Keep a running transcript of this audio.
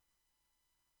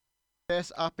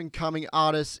Best up and coming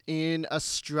artist in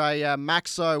Australia.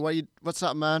 Maxo, what's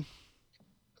up, man?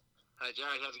 Hey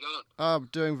Jared, how's it going? Oh, I'm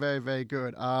doing very, very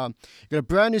good. Got a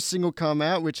brand new single come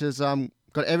out, which has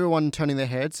got everyone turning their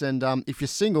heads. And if you're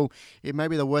single, it may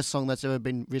be the worst song that's ever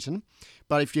been written.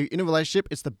 But if you're in a relationship,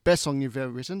 it's the best song you've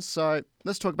ever written. So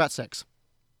let's talk about sex.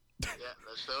 Yeah,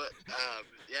 let's do it.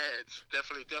 Yeah, it's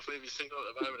definitely be single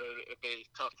at the moment. It'd be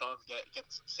a tough time to get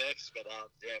some sex, but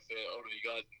yeah, for all of you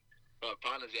guys, got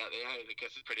partners out there, I guess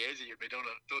it's pretty easy. You'd be doing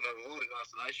it all in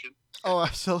isolation. Oh,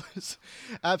 absolutely,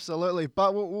 absolutely.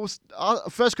 But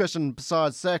first question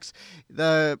besides sex,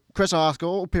 the question I ask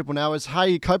all people now is, how are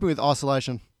you coping with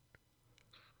isolation?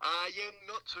 Yeah,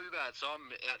 not too bad. So I'm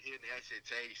out here in the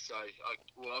ACT, so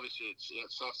well, obviously it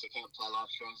sucks I can't play live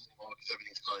shows anymore because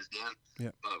everything's closed down.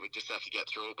 Yeah. But we just have to get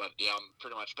through. But yeah, I'm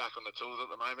pretty much back on the tools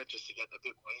at the moment just to get a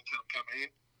bit more income coming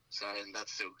in. So and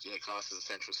that's still classed as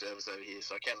essential service over here.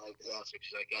 So I can't leave the house,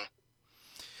 which is okay.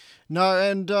 No,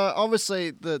 and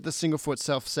obviously the single for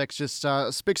itself, sex, just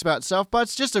speaks about itself.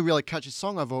 But it's just a really catchy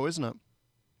song overall, isn't it?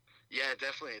 Yeah,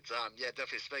 definitely. It's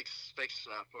definitely speaks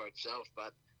for itself.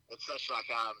 But it's such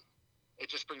it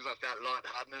just brings like that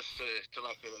lightheartedness to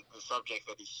like the subject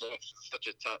that is sex. It's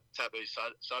such a taboo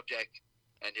subject,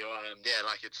 and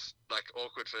like it's like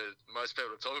awkward for most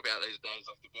people to talk about these days,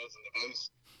 like the birds and the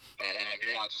bees. And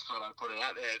yeah, I just thought I'd put it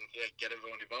out there and get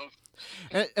everyone involved.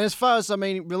 And as far as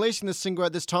releasing the single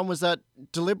at this time, was that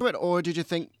deliberate, or did you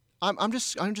think I'm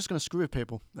just going to screw with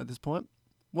people at this point?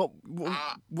 What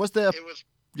was there? It was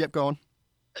Yep, go on.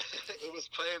 it was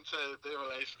planned to be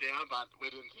released now, but we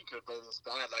didn't think it would be this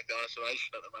bad, like the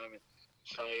isolation at the moment.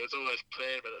 So it was always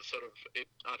planned, but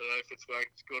I don't know if it's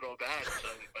worked good or bad,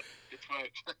 but it's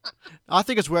worked. I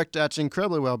think it's worked actually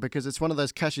incredibly well because it's one of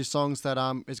those catchy songs that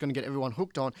is going to get everyone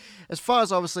hooked on. As far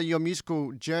as obviously your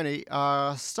musical journey,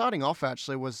 starting off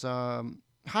actually was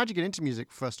how'd you get into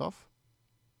music first off?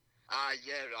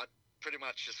 Yeah, I pretty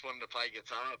much just wanted to play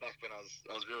guitar back when I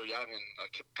was real young, and I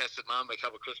pestered mum a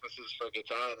couple of Christmases for a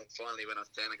guitar, and then finally when I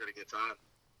was 10, I got a guitar.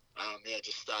 Yeah,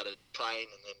 just started playing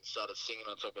and then started singing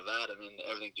on top of that, and then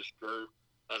everything just grew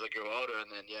as I grew older, and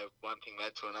then yeah, one thing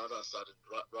led to another. I started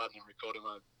writing and recording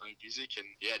my own music, and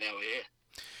yeah, now we're here.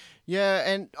 Yeah,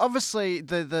 and obviously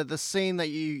the scene that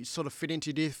you sort of fit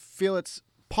into, do you feel it's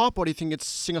pop or do you think it's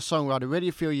singer songwriter? Where do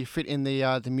you feel you fit in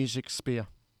the music sphere?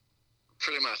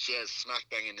 Pretty much, yeah, smack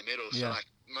bang in the middle. So Yeah. like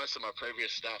most of my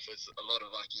previous stuff is a lot of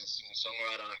like singer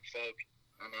songwriter, like folk,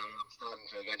 and then I'm starting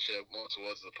to venture more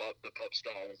towards the pop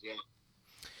style as well.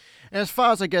 And as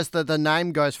far as I guess the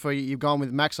name goes for you, you've gone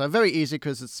with Maxo. Very easy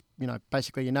because it's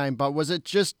basically your name. But was it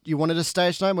just you wanted a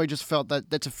stage name, or you just felt that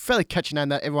that's a fairly catchy name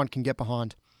that everyone can get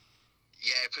behind?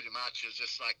 Yeah, pretty much. It was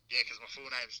just like because my full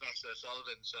name is Maxo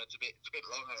Sullivan, so it's a bit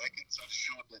long, I reckon. So I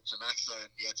shortened it to Maxo, and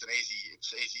yeah, it's easy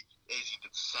to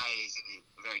say,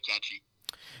 very catchy.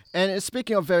 And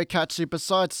speaking of very catchy,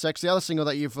 besides Sex, the other single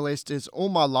that you've released is All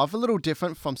My Love, a little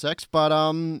different from Sex, but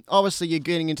obviously you're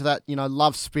getting into that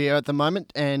love sphere at the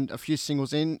moment, and a few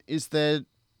singles in. Is there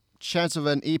chance of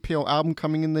an EP or album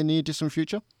coming in the near distant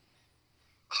future?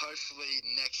 Hopefully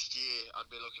next year I'd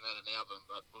be looking at an album,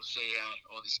 but we'll see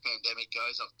how all this pandemic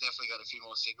goes. I've definitely got a few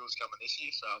more singles coming this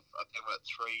year, so I've got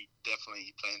three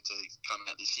definitely planned to come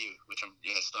out this year, which I'm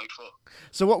stoked for.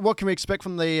 So what can we expect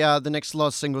from the next lot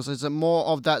of singles? Is it more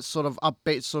of that sort of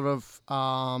upbeat sort of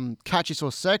catchy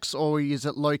sort of Sex, or is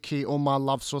it low key All My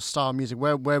Love sort of style music?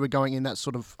 Where we're going in that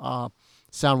sort of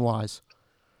sound wise?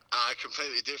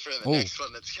 Completely different. The Oh. next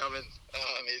one that's coming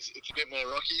it's a bit more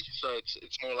rocky, so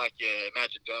it's more like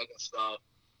Imagine Dragons style.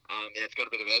 Yeah, it's got a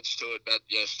bit of edge to it, but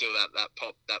yeah, still that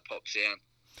pop sound.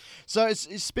 So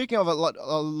it's speaking of a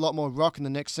lot more rock in the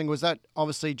next single. Is that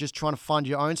obviously just trying to find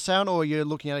your own sound, or you're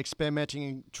looking at experimenting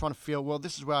and trying to feel, well,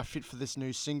 this is where I fit for this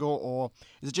new single, or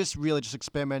is it just really just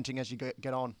experimenting as you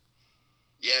get on?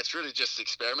 Yeah, it's really just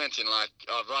experimenting. Like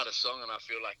I write a song and I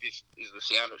feel like this is the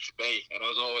sound it should be, and I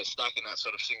was always stuck in that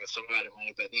sort of singer-songwriter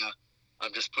mode. But now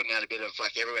I'm just putting out a bit of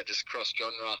like everywhere, just cross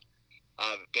genre.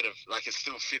 A bit of like it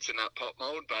still fits in that pop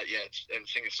mode, but yeah, it's in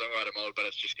singer-songwriter mode, but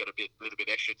it's just got little bit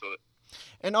extra to it.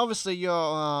 And obviously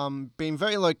you're being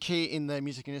very low key in the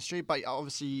music industry, but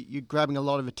obviously you're grabbing a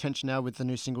lot of attention now with the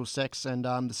new single Sex and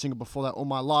the single before that, All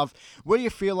My Love. Where do you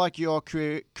feel like your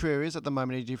career is at the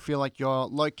moment? Do you feel like you're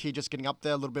low key just getting up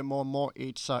there a little bit more and more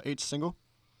each single?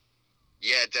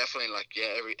 Yeah, definitely. Like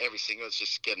yeah, every single is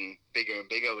just getting bigger and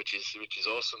bigger, which is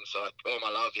awesome. So like, All My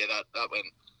Love, yeah, that went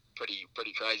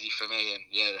pretty crazy for me, and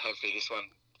yeah, hopefully this one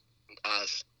uh,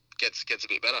 gets a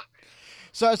bit better.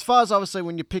 So as far as obviously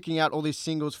when you're picking out all these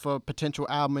singles for a potential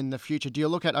album in the future, do you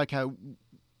look at, okay,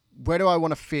 where do I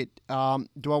want to fit? Do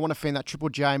I want to fit in that Triple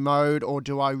J mode, or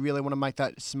do I really want to make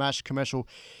that smash commercial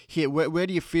hit? Where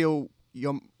do you feel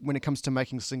when it comes to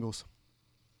making singles?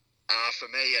 For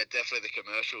me, yeah, definitely the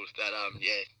commercials. That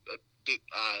yeah, a bit,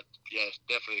 yeah,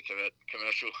 definitely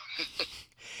commercial.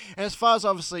 And as far as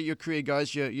obviously your career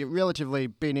goes, you're relatively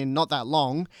been in not that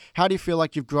long. How do you feel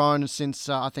like you've grown since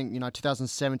I think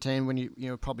 2017 when you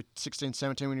were probably 16,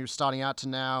 17 when you were starting out to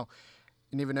now,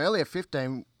 and even earlier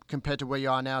 15 compared to where you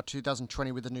are now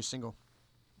 2020 with the new single?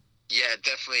 Yeah,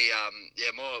 definitely.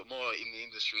 Yeah, more in the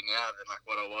industry now than like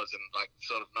what I was, and like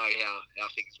sort of know how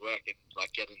things work, and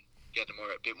like getting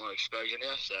a bit more exposure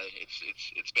now. So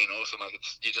it's been awesome. Like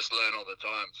you just learn all the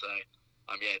time. So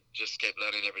yeah, just keep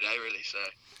learning every day really. So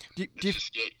Do it's you,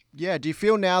 just yeah. yeah, do you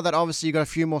feel now that obviously you got a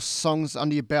few more songs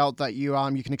under your belt that you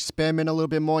can experiment a little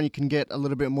bit more and you can get a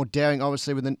little bit more daring,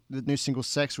 obviously with the new single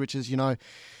 "Sex," which is one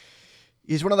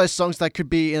of those songs that could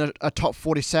be in a top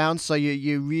 40 sound. So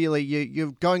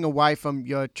you're going away from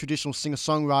your traditional singer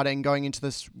songwriter and going into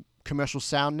this commercial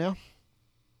sound now.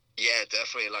 Yeah,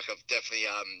 definitely. Like I've definitely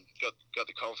got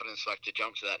the confidence like to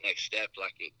jump to that next step,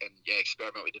 like and yeah,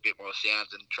 experiment with a bit more sounds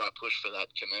and try to push for that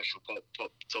commercial pop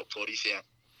top 40 sound.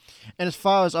 And as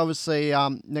far as obviously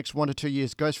next 1 to 2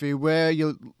 years goes for you, where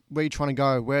you trying to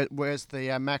go? Where's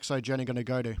the Maxo journey going to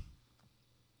go to?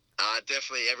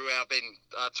 Definitely everywhere. I've been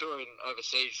touring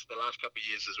overseas the last couple of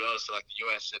years as well, so like the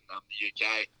US and the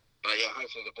UK. But yeah,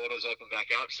 hopefully the borders open back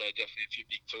up. So definitely a few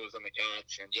big tours on the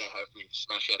cards, and yeah, hopefully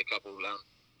smash out a couple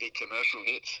big commercial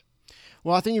hits.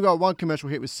 Well, I think you've got one commercial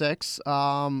hit with "Sex,"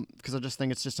 because I just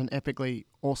think it's just an epically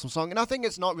awesome song, and I think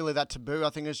it's not really that taboo. I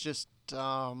think it's just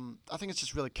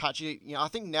really catchy. I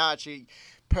think now actually,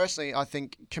 personally, I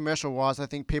think commercial wise, I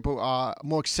think people are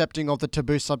more accepting of the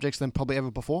taboo subjects than probably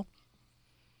ever before.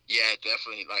 Yeah,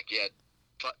 definitely. Like yeah,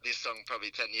 this song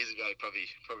probably 10 years ago probably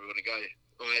wouldn't go,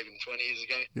 or even 20 years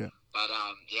ago. Yeah. But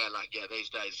yeah, these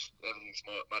days everything's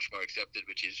much more accepted,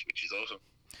 which is awesome.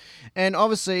 And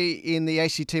obviously in the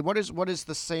ACT, what is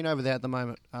the scene over there at the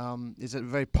moment? Is it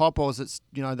very pop, or is it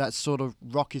that sort of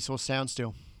rocky sort of sound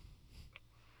still?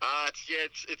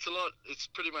 It's a lot. It's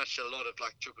pretty much a lot of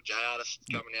like Triple J artists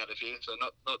coming out of here, so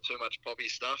not too much poppy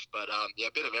stuff, but yeah,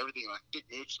 a bit of everything. Like big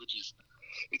mix, which is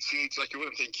it's huge. Like you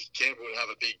wouldn't think Canberra would have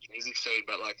a big music scene,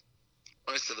 but like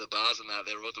most of the bars and that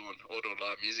they're all doing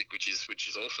live music, which is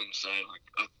awesome. So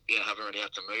like yeah, I haven't really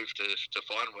had to move to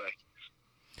find work.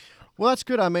 Well, that's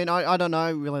good. I mean, I don't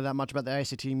know really that much about the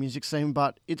ACT music scene,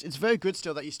 but it's very good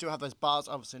still that you still have those bars.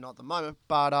 Obviously not at the moment,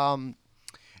 but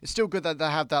it's still good that they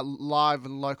have that live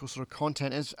and local sort of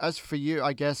content. As for you,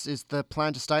 I guess, is the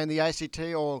plan to stay in the ACT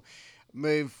or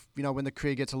move? When the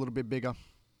career gets a little bit bigger.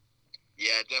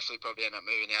 Yeah, definitely probably end up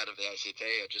moving out of the ACT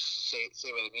or just see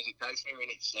where the music takes me.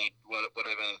 Really, so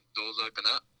whatever doors open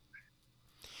up.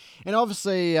 And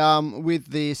obviously,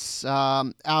 with this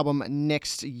album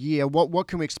next year, what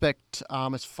can we expect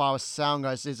as far as sound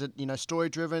goes? Is it story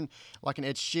driven like an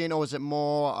Ed Sheeran, or is it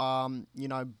more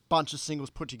bunch of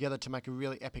singles put together to make a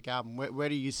really epic album? Where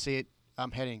do you see it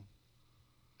heading?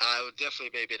 It would definitely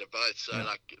be a bit of both. So, Yeah.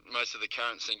 like most of the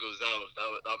current singles,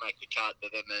 they'll make the cut,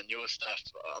 but then the newer stuff,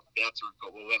 I'm about to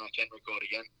record. Well, when I can record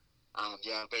again,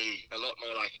 yeah, it'll be a lot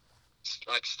more like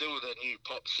still the new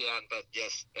pop sound, but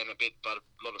yes, and but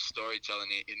a lot of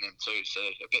storytelling in them too. So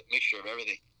a bit mixture of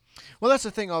everything. Well, that's the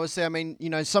thing. Obviously, I mean,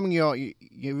 some of your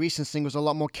recent singles are a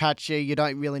lot more catchy. You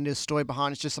don't really need a story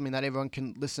behind. It's just something that everyone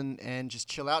can listen and just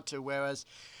chill out to. Whereas,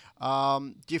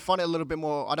 do you find it a little bit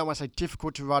more? I don't want to say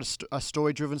difficult to write a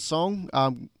story-driven song.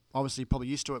 Obviously, you're probably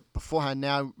used to it beforehand.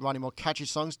 Now, writing more catchy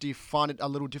songs. Do you find it a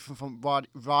little different from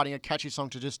writing a catchy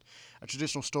song to just a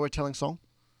traditional storytelling song?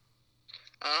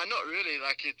 Not really.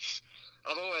 Like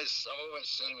I've always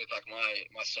seen with like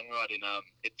my songwriting.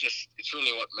 It's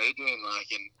really what mood you're in. Like,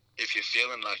 and if you're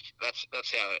feeling like that's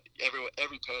how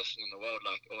every person in the world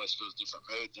like always feels different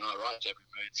moods, and I write to every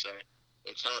mood. So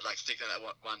it's hard like sticking to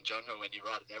that one genre when you're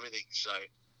writing everything. So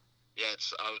yeah,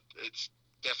 it's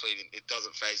definitely it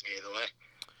doesn't phase me either way.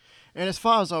 And as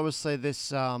far as obviously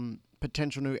this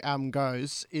potential new album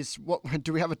goes, is what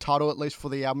do we have a title at least for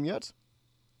the album yet?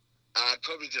 I'd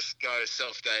probably just go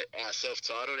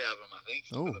self-titled album. I think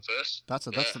for Oh, the first. that's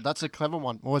a Yeah. that's a clever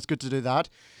one. Always good to do that.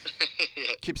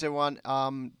 Yeah. Keeps everyone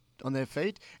on their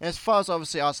feet. And as far as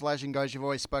obviously isolation goes, you've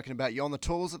always spoken about you're on the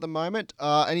tools at the moment.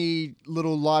 Any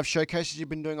little live showcases you've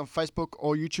been doing on Facebook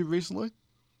or YouTube recently?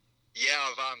 Yeah,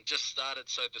 I've just started.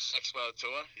 So the Sex World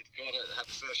tour, had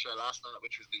the first show last night,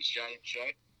 which was the Australian show,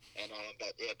 and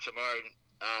but yeah, tomorrow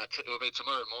it will be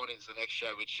tomorrow morning's the next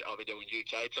show, which I'll be doing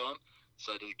UK time.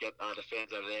 So to get the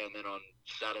fans over there, and then on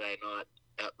Saturday night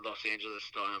at Los Angeles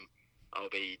time, I'll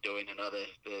be doing the end of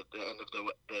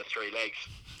the 3 legs.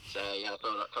 So yeah, I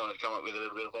thought I'd come up with a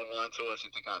little bit of online tour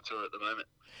since I can't tour at the moment.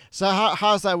 So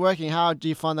how's that working? How do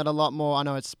you find that a lot more? I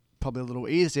know it's probably a little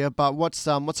easier, but what's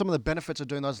some of the benefits of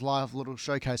doing those live little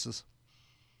showcases?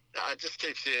 It just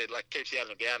keeps you out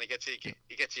and about. And it gets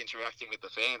you interacting with the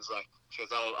fans, like because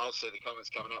I'll see the comments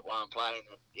coming up while I'm playing,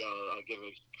 and I'll give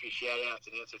a few shout outs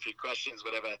and answer a few questions,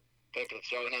 whatever people are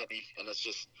throwing at me, and it's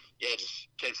just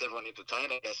keeps everyone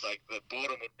entertained. I guess like the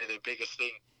boredom would be the biggest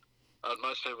thing on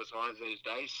most people's minds these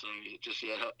days, so it just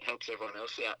helps everyone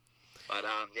else out. But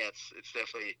it's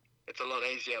definitely it's a lot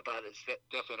easier, but it's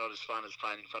definitely not as fun as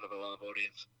playing in front of a live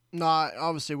audience. No,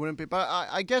 obviously wouldn't be. But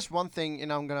I guess one thing,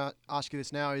 and I'm going to ask you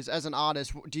this now, is as an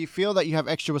artist, do you feel that you have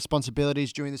extra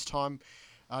responsibilities during this time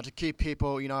to keep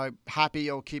people,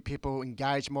 happy or keep people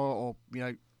engaged more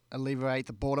or, alleviate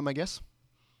the boredom, I guess?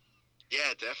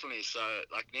 Yeah, definitely. So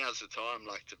like now's the time,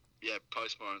 like to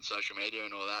post more on social media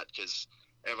and all that, because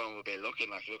everyone will be looking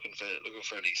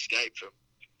for an escape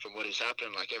from what is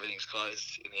happening. Like everything's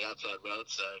closed in the outside world,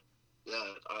 so yeah,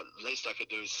 least I could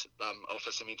do is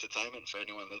offer some entertainment for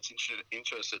anyone that's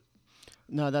interested.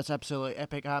 No, that's absolutely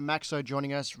epic. Maxo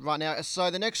joining us right now.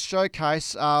 So the next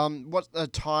showcase, what are the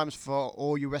times for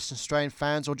all you Western Australian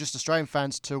fans or just Australian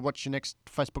fans to watch your next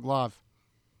Facebook Live?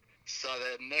 So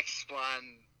the next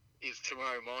one is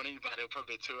tomorrow morning, but it'll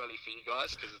probably be too early for you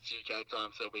guys because it's UK time,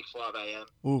 so it'll be 5 a.m.,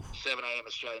 Oof. 7 a.m.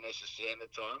 Australian Eastern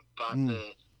Standard Time. But Mm.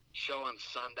 the show on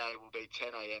Sunday will be 10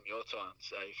 a.m. your time,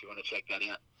 so if you want to check that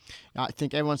out. I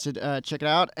think everyone should check it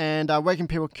out. And where can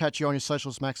people catch you on your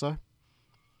socials, Maxo?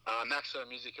 Maxo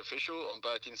Music Official on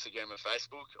both Instagram and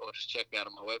Facebook, or just check me out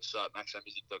on my website,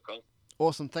 maxomusic.com.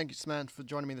 Awesome. Thank you, man, for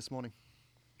joining me this morning.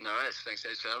 No worries. Thanks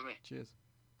for having me. Cheers.